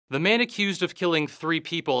The man accused of killing 3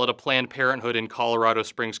 people at a Planned Parenthood in Colorado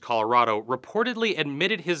Springs, Colorado, reportedly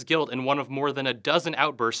admitted his guilt in one of more than a dozen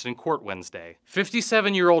outbursts in court Wednesday.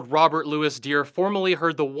 57-year-old Robert Louis Deere formally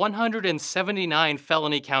heard the 179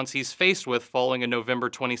 felony counts he's faced with following a November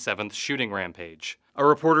 27th shooting rampage. A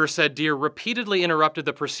reporter said Deere repeatedly interrupted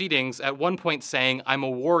the proceedings, at one point saying, "I'm a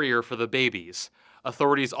warrior for the babies."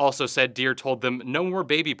 Authorities also said Deere told them no more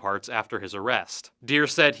baby parts after his arrest. Deere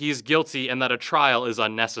said he's guilty and that a trial is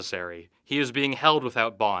unnecessary. He is being held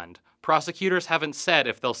without bond. Prosecutors haven't said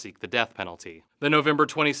if they'll seek the death penalty. The November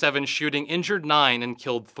 27 shooting injured 9 and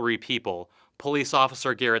killed 3 people. Police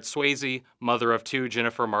officer Garrett Swayze, mother of 2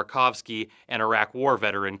 Jennifer Markovsky, and Iraq War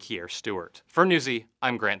veteran Kier Stewart. For Newsy,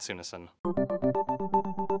 I'm Grant Sunison.